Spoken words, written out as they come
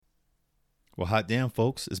Well, hot damn,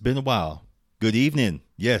 folks. It's been a while. Good evening.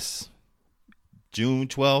 Yes, June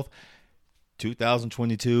 12th,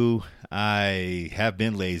 2022. I have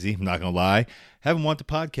been lazy. I'm not going to lie. Haven't wanted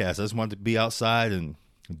to podcast. I just wanted to be outside and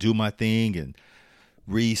do my thing and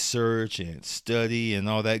research and study and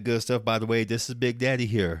all that good stuff. By the way, this is Big Daddy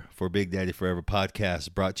here for Big Daddy Forever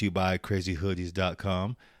podcast, brought to you by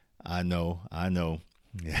crazyhoodies.com. I know.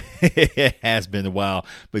 It has been a while,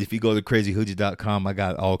 but if you go to crazyhoodies.com, I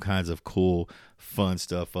got all kinds of cool, fun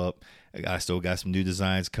stuff up. I still got some new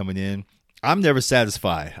designs coming in. I'm never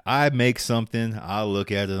satisfied. I make something, I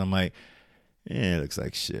look at it, I'm like, it looks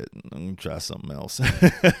like shit. I'm gonna try something else.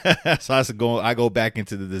 So I go back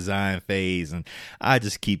into the design phase, and I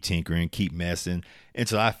just keep tinkering, keep messing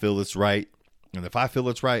until I feel it's right. And if I feel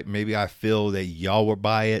it's right, maybe I feel that y'all will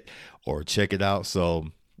buy it or check it out. So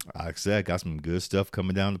like I said, got some good stuff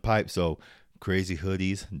coming down the pipe. So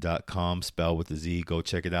crazyhoodies.com, spelled with a Z. Go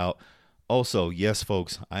check it out. Also, yes,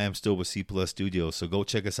 folks, I am still with C Plus Studios. So go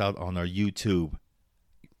check us out on our YouTube.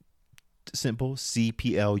 Simple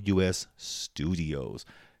CPLUS Studios.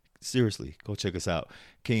 Seriously, go check us out.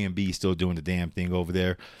 KMB still doing the damn thing over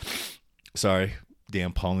there. Sorry,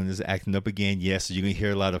 damn pollen is acting up again. Yes, you're going to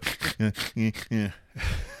hear a lot of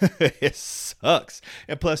it sucks.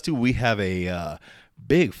 And plus, too, we have a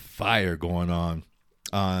big fire going on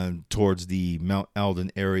towards the Mount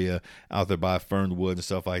Alden area out there by Fernwood and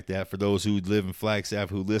stuff like that. For those who live in Flagstaff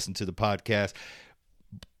who listen to the podcast,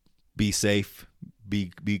 be safe,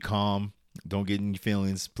 be calm. Don't get any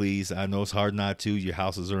feelings, please. I know it's hard not to. Your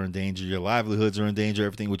houses are in danger. Your livelihoods are in danger.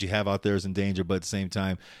 Everything what you have out there is in danger. But at the same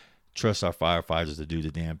time, trust our firefighters to do the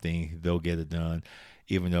damn thing. They'll get it done.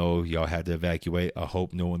 Even though y'all had to evacuate, I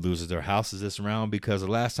hope no one loses their houses this round, because the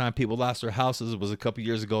last time people lost their houses was a couple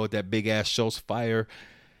years ago at that big-ass Schultz fire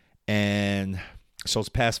and Schultz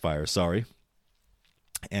Pass fire, sorry.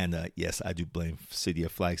 And yes, I do blame City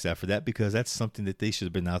of Flagstaff for that, because that's something that they should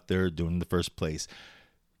have been out there doing in the first place,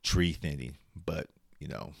 tree thinning. But, you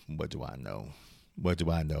know, what do I know? What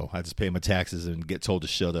do I know? I just pay my taxes and get told to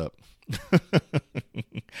shut up.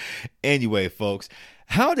 Anyway, folks,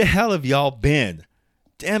 how the hell have y'all been?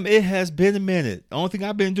 Damn, it has been a minute. The only thing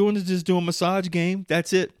I've been doing is just doing massage game.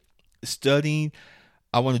 That's it. Studying.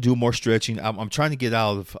 I want to do more stretching. I'm trying to get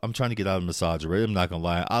out of massage already. I'm not gonna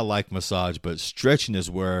lie. I like massage, but stretching is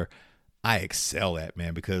where I excel at,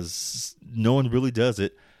 man, because no one really does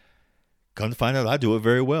it. Come to find out, I do it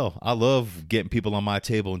very well. I love getting people on my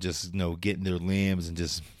table and just, getting their limbs and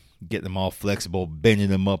just getting them all flexible, bending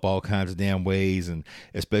them up all kinds of damn ways, and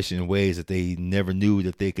especially in ways that they never knew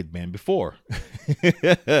that they could bend before.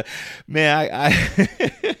 Man, I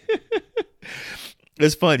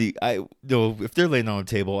it's funny. If they're laying on the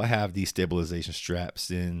table, I have these stabilization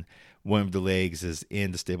straps, and one of the legs is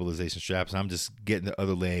in the stabilization straps. And I'm just getting the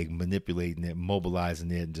other leg, manipulating it,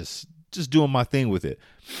 mobilizing it, and just doing my thing with it.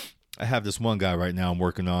 I have this one guy right now I'm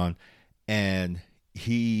working on, and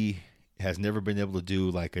he has never been able to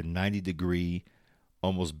do like a 90-degree,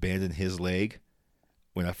 almost bending his leg.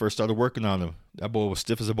 When I first started working on him, that boy was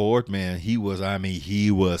stiff as a board, man. He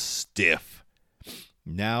was stiff.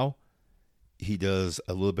 Now he does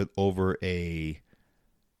a little bit over maybe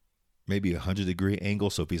 100-degree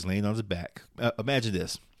angle. So if he's laying on his back, imagine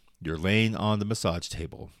this. You're laying on the massage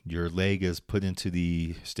table. Your leg is put into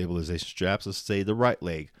the stabilization straps. Let's say the right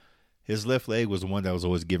leg. His left leg was the one that was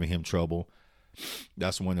always giving him trouble.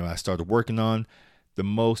 That's the one that I started working on the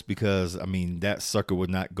most, because, that sucker would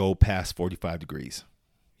not go past 45 degrees.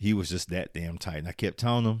 He was just that damn tight. And I kept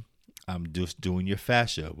telling him, I'm just doing your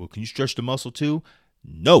fascia. Well, can you stretch the muscle too?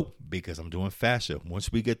 No, because I'm doing fascia. Once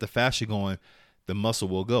we get the fascia going, the muscle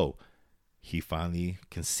will go. He finally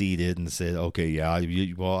conceded and said, okay, yeah,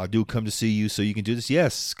 I do come to see you so you can do this.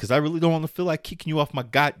 Yes, because I really don't want to feel like kicking you off my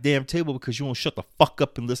goddamn table because you won't shut the fuck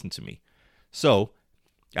up and listen to me. So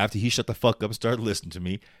after he shut the fuck up and started listening to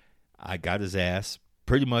me, I got his ass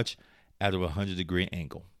pretty much at a 100-degree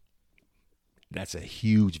angle. That's a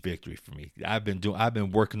huge victory for me. I've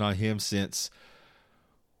been working on him since,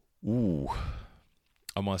 I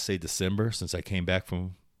want to say December, since I came back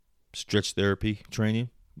from stretch therapy training.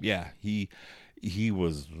 Yeah, he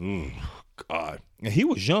was, God. And he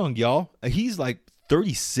was young, y'all. He's like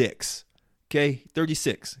 36, okay?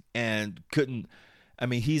 36. And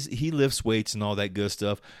he lifts weights and all that good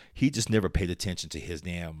stuff. He just never paid attention to his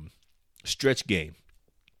damn stretch game.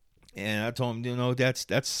 And I told him,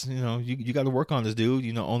 that's you got to work on this,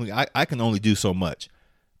 dude. I can only do so much.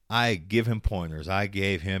 I give him pointers. I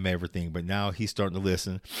gave him everything. But now he's starting to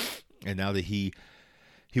listen. And now that he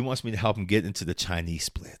wants me to help him get into the Chinese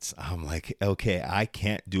splits, I'm like, okay, I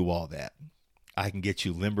can't do all that. I can get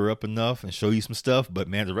you limber up enough and show you some stuff, but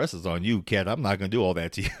man, the rest is on you, cat. I'm not gonna do all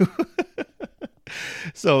that to you.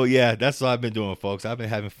 So yeah, that's what I've been doing, folks. I've been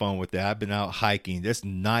having fun with that. I've been out hiking. It's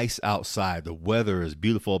nice outside. The weather is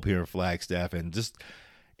beautiful up here in Flagstaff, and just,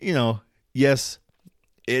 yes,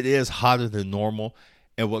 it is hotter than normal.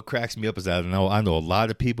 And what cracks me up is that I know a lot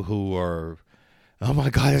of people who are, oh my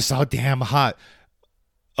God, it's so damn hot.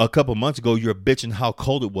 A couple months ago, you're bitching how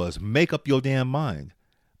cold it was. Make up your damn mind.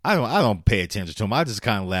 I don't pay attention to them. I just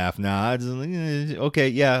kind of laugh now. I just, okay,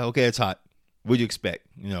 it's hot. What do you expect?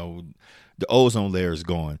 The ozone layer is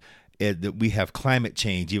gone. We have climate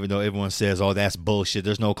change, even though everyone says, oh, that's bullshit.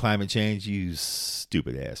 There's no climate change. You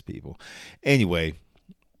stupid ass people. Anyway,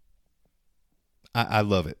 I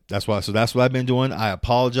love it. That's what I've been doing. I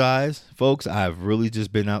apologize, folks. I've really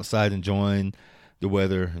just been outside enjoying the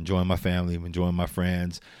weather, enjoying my family, enjoying my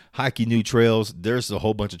friends, hiking new trails. There's a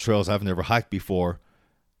whole bunch of trails I've never hiked before.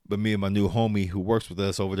 But me and my new homie who works with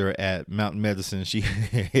us over there at Mountain Medicine, she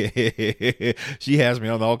has me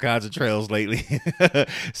on all kinds of trails lately.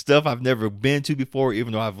 Stuff I've never been to before,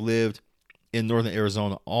 even though I've lived in northern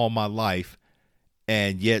Arizona all my life.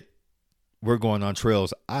 And yet we're going on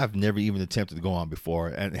trails I've never even attempted to go on before.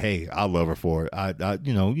 And hey, I love her for it.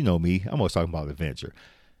 You know me. I'm always talking about adventure.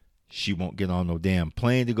 She won't get on no damn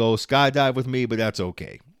plane to go skydive with me, but that's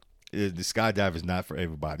okay. The skydive is not for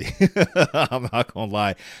everybody. I'm not going to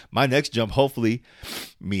lie. My next jump, hopefully,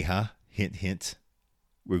 Mija, hint, hint,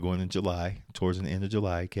 we're going in July, towards the end of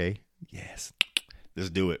July, okay? Yes. Let's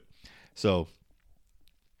do it. So,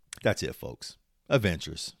 that's it, folks.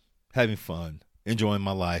 Adventures. Having fun. Enjoying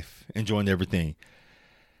my life. Enjoying everything.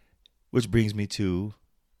 Which brings me to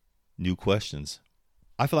new questions.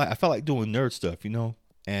 I feel like doing nerd stuff,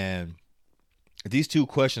 and these two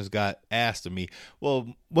questions got asked of me.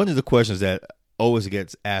 Well, one of the questions that always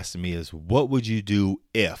gets asked of me is, what would you do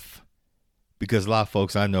if? Because a lot of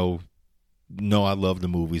folks I know I love the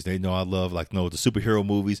movies. They know I love the superhero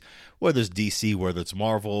movies, whether it's DC, whether it's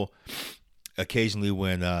Marvel. Occasionally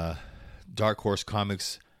when Dark Horse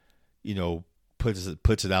Comics,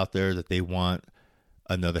 puts it out there that they want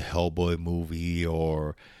another Hellboy movie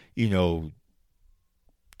or,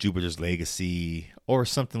 Jupiter's Legacy or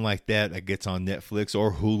something like that gets on Netflix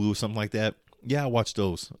or Hulu, something like that. Yeah, I watch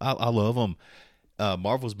those. I love them.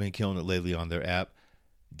 Marvel's been killing it lately on their app.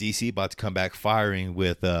 DC about to come back firing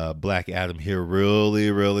with Black Adam here really,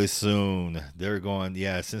 really soon. They're going,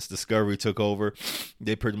 since Discovery took over,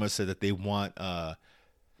 they pretty much said that they want to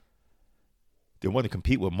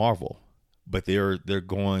compete with Marvel, but they're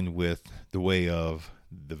going with the way of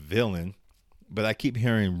the villain. But I keep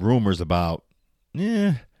hearing rumors about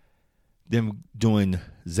them doing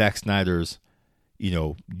Zack Snyder's,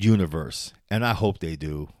 universe, and I hope they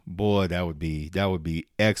do. Boy, that would be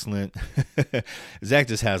excellent. Zack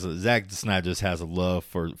Snyder just has a love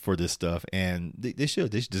for this stuff, and they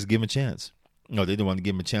should just give him a chance. They didn't want to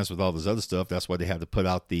give him a chance with all this other stuff. That's why they had to put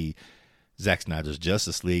out the Zack Snyder's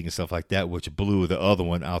Justice League and stuff like that, which blew the other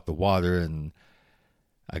one out the water. And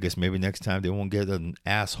I guess maybe next time they won't get an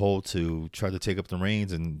asshole to try to take up the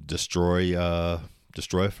reins and destroy a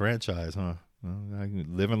franchise, huh? Well, I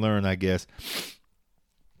can live and learn, I guess.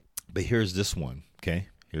 But here's this one, okay?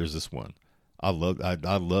 Here's this one. I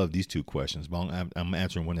love these two questions, but I'm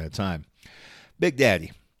answering one at a time. Big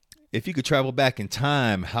Daddy, if you could travel back in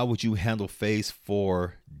time, how would you handle Phase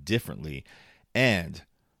 4 differently? And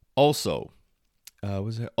also,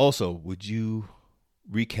 would you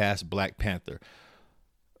recast Black Panther?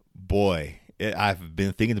 Boy, I've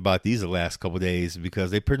been thinking about these the last couple of days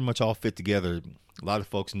because they pretty much all fit together. A lot of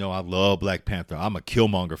folks know I love Black Panther. I'm a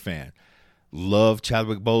Killmonger fan. Love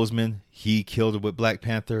Chadwick Boseman. He killed it with Black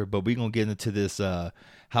Panther. But we're going to get into this.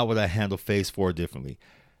 How would I handle Phase 4 differently?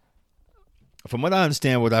 From what I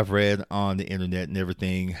understand, what I've read on the internet and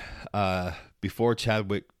everything, before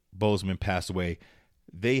Chadwick Boseman passed away,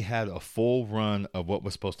 they had a full run of what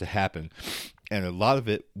was supposed to happen. And a lot of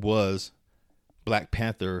it was Black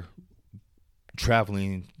Panther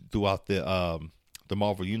traveling throughout the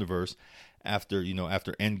Marvel universe after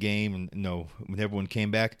Endgame, and when everyone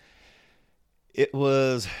came back. It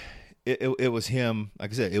was him,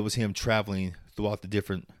 like I said, it was him traveling throughout the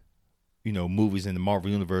different, movies in the Marvel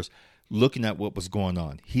universe, looking at what was going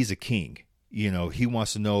on. He's a king. He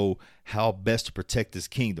wants to know how best to protect his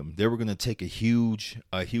kingdom. They were going to take a huge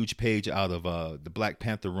page out of the Black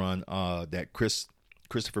Panther run that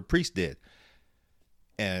Christopher Priest did.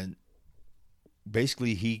 And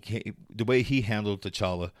basically the way he handled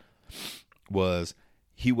T'Challa was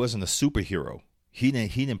he wasn't a superhero. He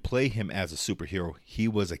didn't play him as a superhero. He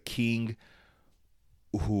was a king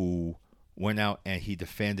who went out and he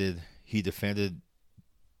defended and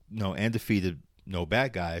defeated no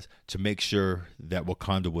bad guys, to make sure that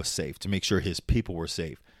Wakanda was safe, to make sure his people were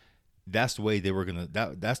safe. That's the way they were gonna.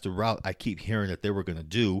 That's the route I keep hearing that they were gonna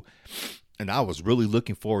do, and I was really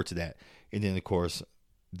looking forward to that. And then, of course,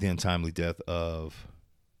 the untimely death of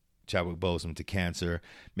Chadwick Boseman to cancer.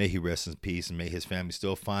 May he rest in peace, and may his family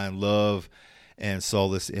still find love and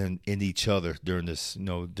solace in each other during this.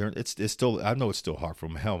 It's still, I know it's still hard for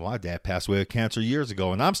him. Hell, my dad passed away of cancer years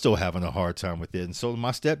ago, and I'm still having a hard time with it. And so did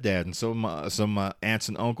my stepdad, and so some of my aunts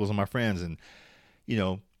and uncles and my friends. And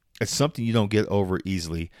it's something you don't get over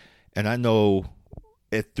easily. And I know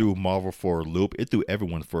it threw Marvel for a loop. It threw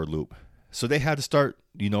everyone for a loop. So they had to start,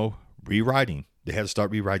 rewriting. They had to start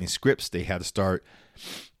rewriting scripts. They had to start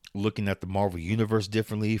looking at the Marvel Universe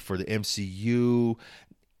differently for the MCU.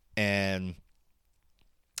 And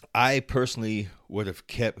I personally would have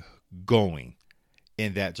kept going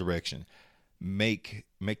in that direction. Black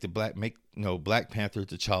Panther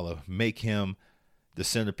T'Challa, make him the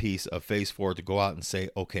centerpiece of Phase 4 to go out and say,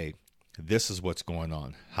 okay, this is what's going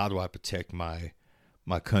on. How do I protect my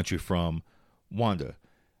country from Wanda?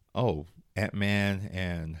 Oh, Ant-Man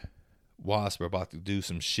and Wasp are about to do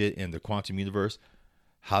some shit in the quantum universe.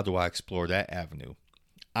 How do I explore that avenue?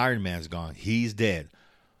 Iron Man's gone. He's dead.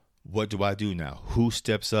 What do I do now? Who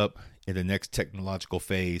steps up in the next technological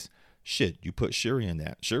phase? Shit, you put Shuri in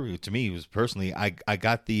that. Shuri, to me, was personally, I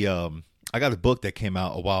got a book that came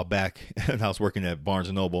out a while back, and I was working at Barnes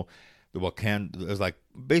and Noble. The Wakanda, it's like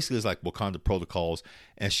Wakanda Protocols,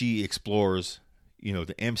 and she explores, the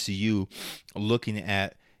MCU, looking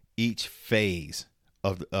at each phase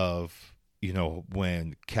of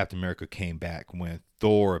when Captain America came back, when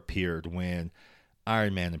Thor appeared, when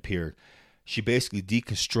Iron Man appeared. She basically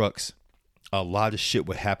deconstructs a lot of shit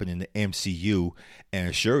what happened in the MCU,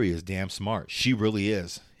 and Shuri is damn smart. She really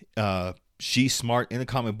is. She's smart in the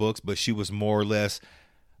comic books, but she was more or less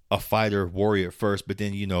a fighter warrior at first, but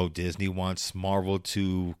then Disney wants Marvel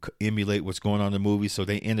to emulate what's going on in the movie, so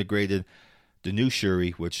they integrated the new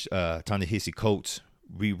Shuri, which Ta-Nehisi Coates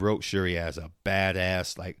rewrote Shuri as a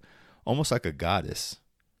badass, almost like a goddess.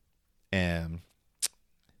 And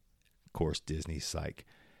of course Disney's like,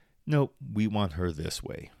 nope, we want her this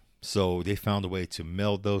way. So they found a way to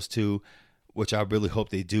meld those two, which I really hope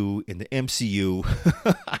they do in the MCU.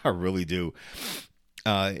 I really do.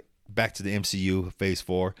 Back to the MCU Phase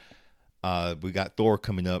 4. We got Thor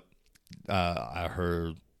coming up. I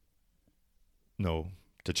heard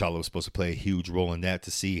T'Challa was supposed to play a huge role in that,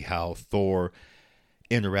 to see how Thor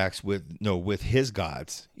interacts with his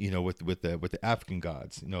gods, with the African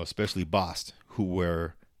gods, especially Bast,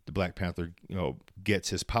 where the Black Panther gets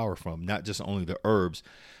his power from. Not just only the herbs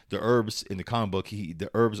in the comic book, the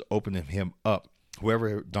herbs open him up.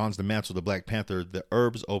 Whoever dons the mantle of the Black Panther, the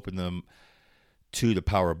herbs open them to the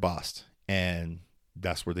power of Bast, and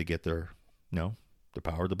that's where they get their the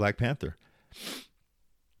power of the Black Panther.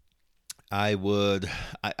 I'd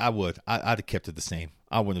have kept it the same.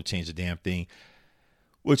 I wouldn't have changed a damn thing.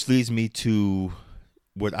 Which leads me to,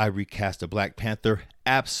 would I recast a Black Panther?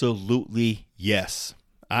 Absolutely yes.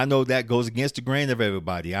 I know that goes against the grain of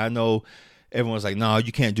everybody. I know everyone's like, no,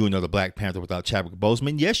 you can't do another Black Panther without Chadwick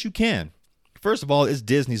Boseman. Yes, you can. First of all, it's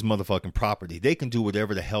Disney's motherfucking property. They can do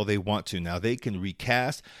whatever the hell they want to. Now, they can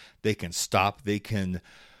recast, they can stop, they can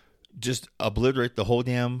just obliterate the whole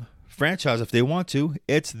damn franchise if they want to.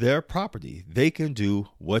 It's their property. They can do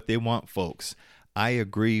what they want, folks. I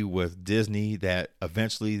agree with Disney that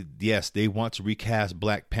eventually, yes, they want to recast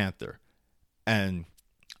Black Panther. And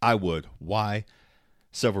I would. Why?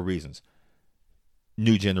 Several reasons.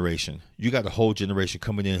 New generation. You got a whole generation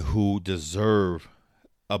coming in who deserve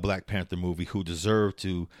a Black Panther movie, who deserve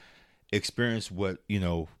to experience what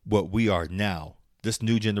we are now. This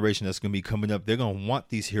new generation that's going to be coming up, they're going to want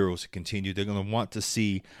these heroes to continue. They're going to want to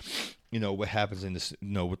see, what happens in this,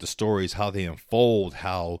 with the stories, how they unfold,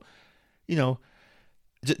 how,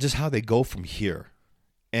 just how they go from here.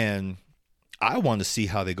 And I want to see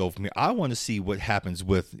how they go from here. I want to see what happens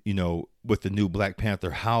with the new Black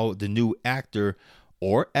Panther, how the new actor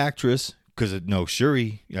or actress, because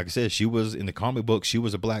Shuri, like I said, she was in the comic book, she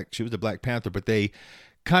was the Black Panther, but they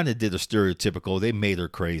kind of did a stereotypical. They made her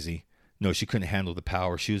crazy. She couldn't handle the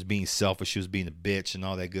power. She was being selfish. She was being a bitch and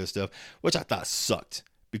all that good stuff, which I thought sucked,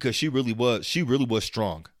 because she really was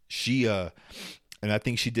strong. She and I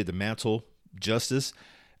think she did the mantle justice,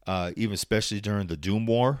 even especially during the Doom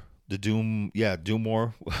War. Doom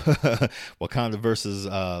War, Wakanda versus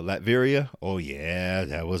Latveria. Oh yeah,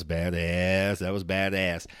 that was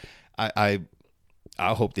badass. I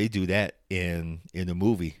hope they do that in the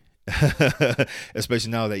movie,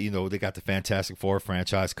 especially now that they got the Fantastic Four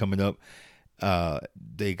franchise coming up.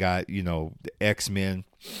 They got the X-Men.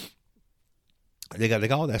 they got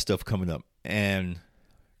all that stuff coming up, and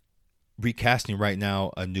recasting right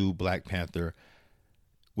now a new Black Panther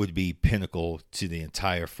would be pinnacle to the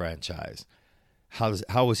entire franchise. How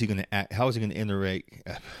is he going to act? How is he going to integrate?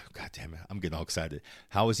 God damn it, I'm getting all excited.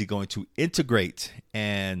 How is he going to integrate,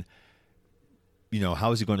 and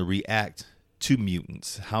how is he going to react to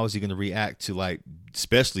mutants? How is he going to react to, like,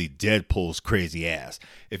 especially Deadpool's crazy ass?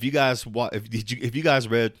 If you guys if you guys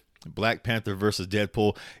read Black Panther versus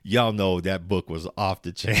Deadpool, y'all know that book was off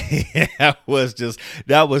the chain. that was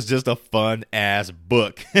just a fun ass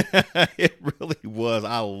book. It really was.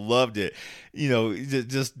 I loved it.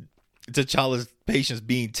 Just T'Challa's patience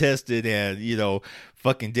being tested, and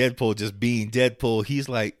fucking Deadpool just being Deadpool. He's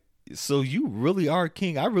like, so you really are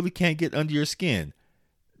king? I really can't get under your skin.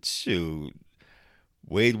 Shoot.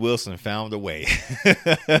 Wade Wilson found a way.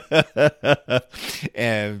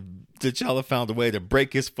 And T'Challa found a way to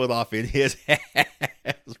break his foot off in his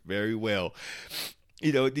ass very well.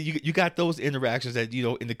 You got those interactions that,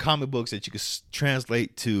 in the comic books that you could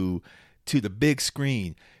translate to the big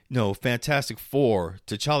screen. Fantastic Four,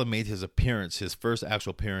 T'Challa made his first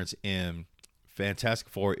actual appearance in Fantastic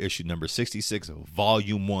Four issue number 66,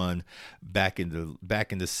 volume 1, back in the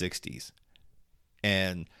 60s.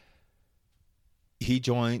 And he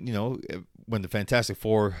joined, when the Fantastic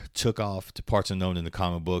Four took off to parts unknown in the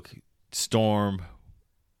comic book, Storm,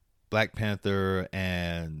 Black Panther,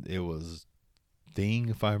 and it was Thing,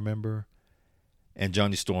 if I remember, and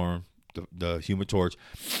Johnny Storm, the Human Torch,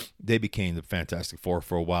 they became the Fantastic Four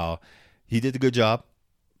for a while. He did a good job.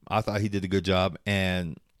 I thought he did a good job,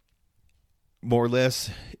 and more or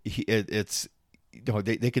less, it's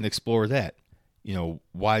they can explore that.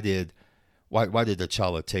 Why did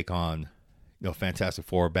T'Challa take on Fantastic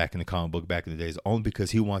Four back in the comic book back in the days? Only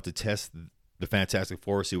because he wanted to test the Fantastic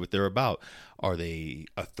Four, see what they're about. Are they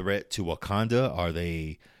a threat to Wakanda? Are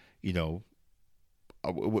they,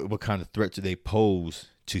 what kind of threat do they pose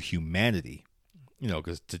to humanity?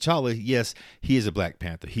 Because T'Challa, yes, he is a Black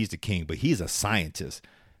Panther. He's the king, but he's a scientist.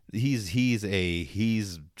 He's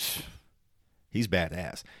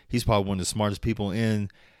badass. He's probably one of the smartest people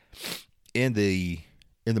in the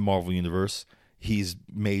Marvel universe. He's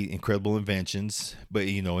made incredible inventions, but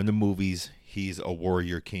in the movies, he's a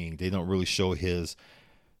warrior king. They don't really show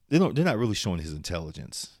they're not really showing his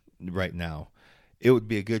intelligence right now. It would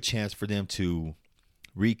be a good chance for them to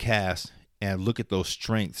recast and look at those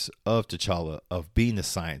strengths of T'Challa, of being a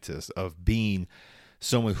scientist, of being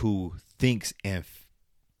someone who thinks and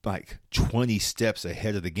like 20 steps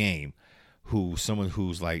ahead of the game, someone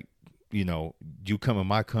who's like, you come in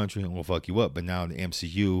my country and we'll fuck you up. But now in the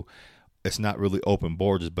MCU, it's not really open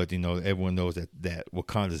borders, but everyone knows that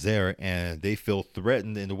Wakanda's there, and they feel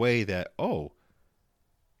threatened in the way that,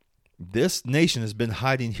 this nation has been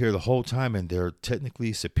hiding here the whole time, and they're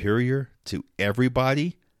technically superior to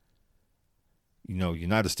everybody.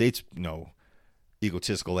 United States,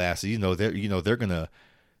 egotistical asses. They're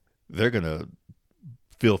gonna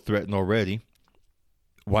feel threatened already.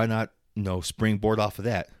 Why not, springboard off of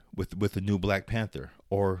that with the new Black Panther,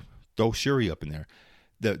 or throw Shuri up in there?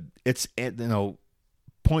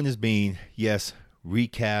 Point is being, yes,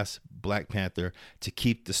 recast Black Panther to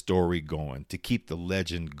keep the story going, to keep the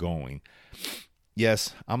legend going.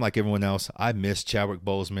 Yes, I'm like everyone else. I miss Chadwick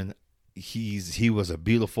Boseman. He was a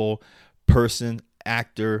beautiful person,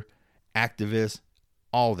 actor, activist,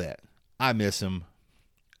 all that. I miss him,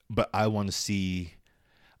 but I want to see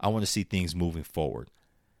things moving forward.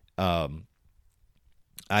 I'm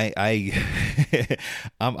a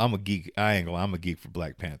geek. I'm a geek for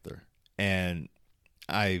Black Panther, and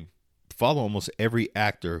I follow almost every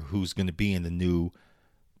actor who's going to be in the new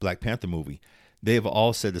Black Panther movie. They have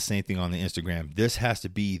all said the same thing on the Instagram. This has to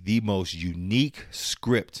be the most unique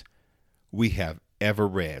script we have ever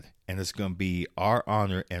read, and it's going to be our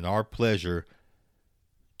honor and our pleasure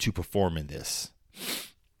to perform in this.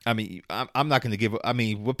 I mean, I'm not going to give. I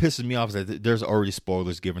mean, what pisses me off is that there's already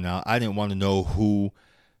spoilers given out. I didn't want to know who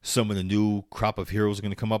some of the new crop of heroes are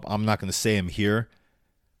going to come up. I'm not going to say them here.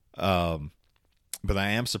 But I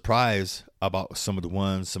am surprised about some of the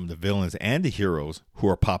villains and the heroes who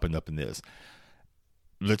are popping up in this.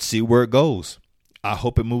 Let's see where it goes. I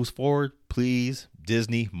hope it moves forward. Please,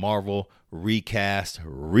 Disney, Marvel, recast.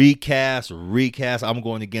 I'm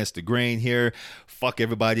going against the grain here. Fuck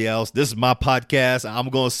everybody else. This is my podcast. I'm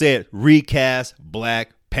going to say it. Recast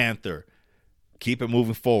Black Panther. Keep it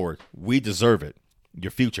moving forward. We deserve it.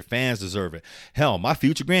 Your future fans deserve it. Hell, my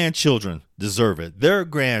future grandchildren deserve it. Their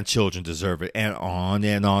grandchildren deserve it. And on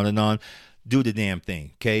and on and on. Do the damn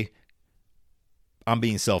thing, okay? I'm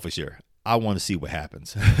being selfish here. I want to see what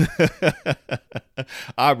happens.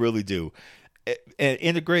 I really do. And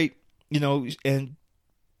integrate and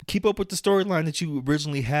keep up with the storyline that you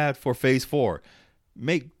originally had for Phase 4.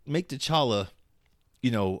 Make T'Challa,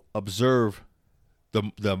 observe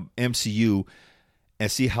the MCU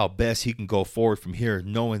and see how best he can go forward from here,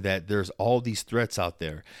 knowing that there's all these threats out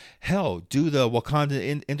there. Hell, do the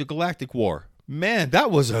Wakanda Intergalactic War. Man, that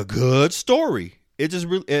was a good story. It just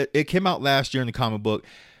really it came out last year in the comic book.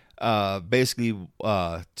 Basically,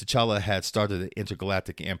 T'Challa had started the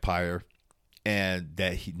Intergalactic Empire, and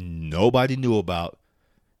that nobody knew about.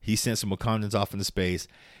 He sent some Wakandans off into space,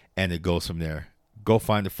 and it goes from there. Go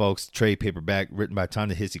find the folks. Trade paperback, written by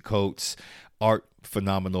Ta-Nehisi Coates. Art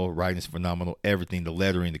phenomenal, writing is phenomenal. Everything, the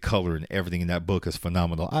lettering, the coloring, everything in that book is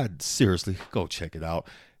phenomenal. Seriously go check it out.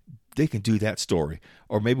 They can do that story.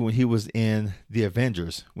 Or maybe when he was in the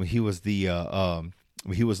Avengers, when he was the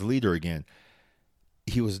leader again,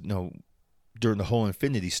 he was during the whole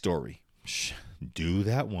Infinity story. Do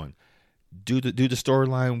that one. Do the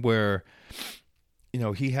storyline where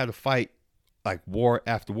he had to fight, like war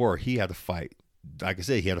after war. He had to fight. Like I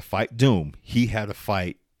said, he had to fight Doom. He had to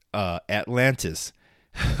fight Atlantis.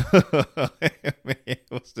 Man,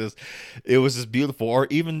 it was just beautiful. Or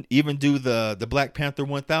even do the Black Panther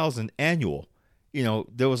 1000 annual.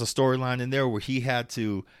 There was a storyline in there where he had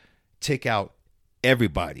to take out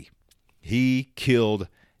everybody. He killed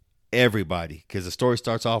everybody, because the story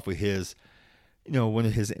starts off with his, one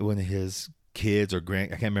of his kids or I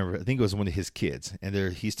can't remember. I think it was one of his kids, and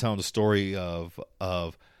he's telling the story of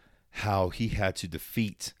how he had to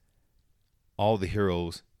defeat all the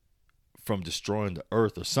heroes from destroying the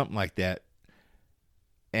earth or something like that.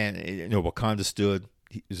 And Wakanda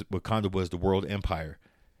was the world empire.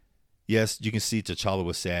 Yes, you can see T'Challa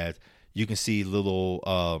was sad. You can see little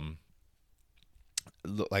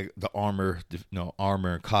like the armor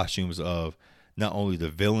and costumes of not only the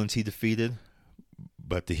villains he defeated,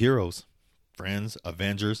 but the heroes, friends,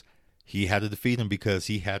 Avengers. He had to defeat them because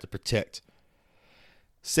he had to protect.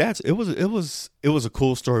 Sad. It was a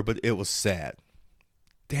cool story, but it was sad.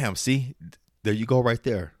 Damn, see, there you go right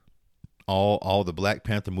there. All the Black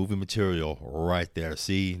Panther movie material right there.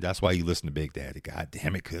 See, that's why you listen to Big Daddy. God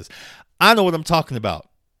damn it, because I know what I'm talking about.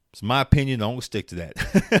 It's my opinion. I won't stick to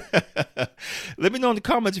that. Let me know in the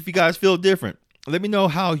comments if you guys feel different. Let me know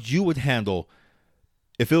how you would handle,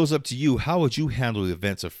 if it was up to you, how would you handle the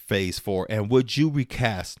events of Phase 4? And would you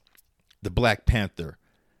recast the Black Panther?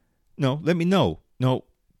 No, let me know. No,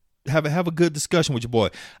 have a good discussion with your boy.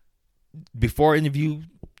 Before any of you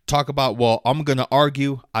talk about, well, I'm going to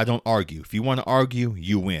argue, I don't argue. If you want to argue,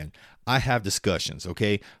 you win. I have discussions,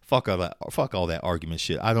 okay? Fuck all that argument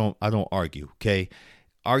shit. I don't argue, okay?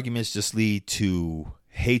 Arguments just lead to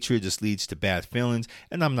hatred, just leads to bad feelings,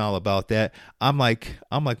 and I'm not all about that. I'm like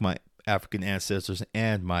my African ancestors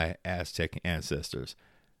and my Aztec ancestors.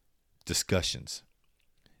 Discussions.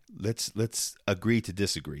 Let's agree to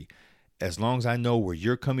disagree. As long as I know where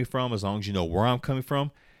you're coming from, as long as you know where I'm coming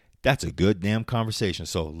from, that's a good damn conversation.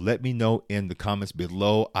 So let me know in the comments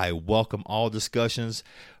below. I welcome all discussions.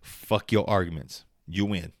 Fuck your arguments. You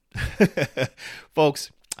win.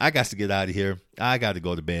 Folks, I got to get out of here. I got to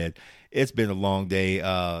go to bed. It's been a long day.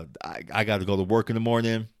 I got to go to work in the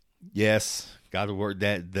morning. Yes, got to work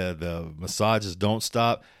that. The massages don't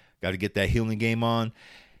stop. Got to get that healing game on.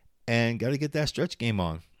 And got to get that stretch game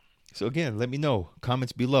on. So again, let me know.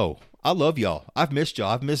 Comments below. I love y'all. I've missed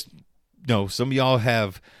y'all. Some of y'all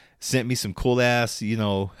have sent me some cool ass,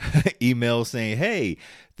 emails saying, hey,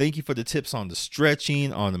 thank you for the tips on the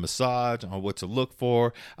stretching, on the massage, on what to look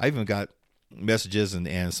for. I even got messages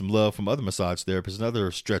and some love from other massage therapists and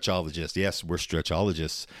other stretchologists. Yes, we're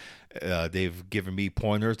stretchologists. They've given me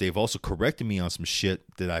pointers. They've also corrected me on some shit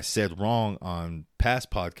that I said wrong on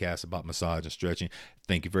past podcasts about massage and stretching.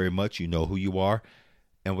 Thank you very much. You know who you are.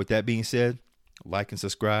 And with that being said, like and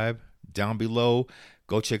subscribe down below.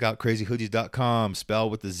 Go check out crazyhoodies.com,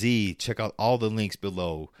 spelled with a Z. Check out all the links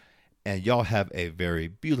below. And y'all have a very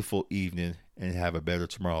beautiful evening and have a better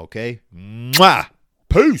tomorrow, okay? Mwah!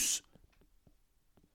 Peace!